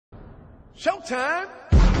Showtime!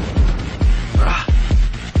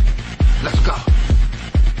 Let's go.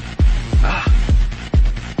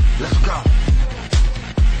 Let's go.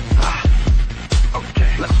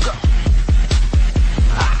 Okay, let's go.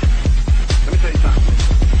 Let me tell you something.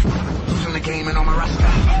 Losing the game and on my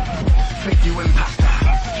roster. Fake you imposter.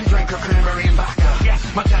 She drank her cranberry and vodka.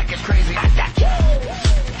 Yes, my jacket's crazy. I got you.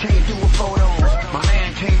 Came through with photos. My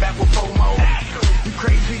man came back with FOMO. You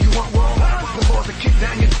crazy, you want war? The boys that kick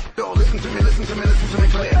down your door. Listen to me, listen to me, listen to me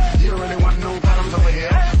clear. You don't really want no problems over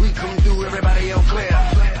here. We come through, everybody else clear.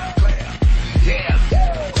 Yeah.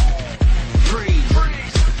 Freeze.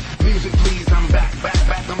 Music please, I'm back,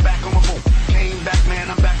 I'm back on my boat. Came back, man,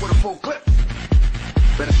 I'm back with a full clip.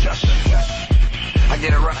 Better shush. I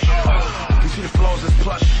get a rush. You see the floors is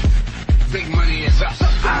plush. Big money is us.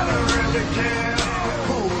 I don't really care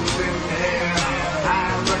who's in here.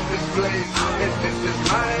 I run this place, and this is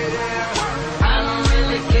my idea. I don't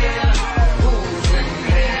really care who's in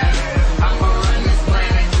here. I'ma run this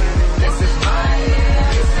planet. This is my idea.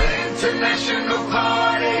 It's an international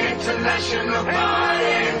party. International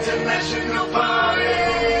party. International party.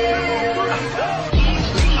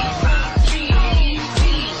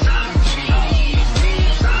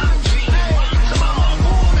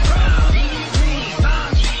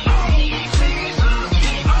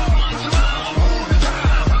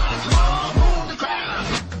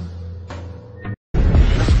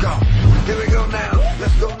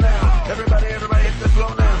 Everybody hit the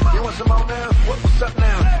floor now. You want some more now? What's up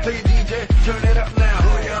now? Tell your DJ, turn it up now.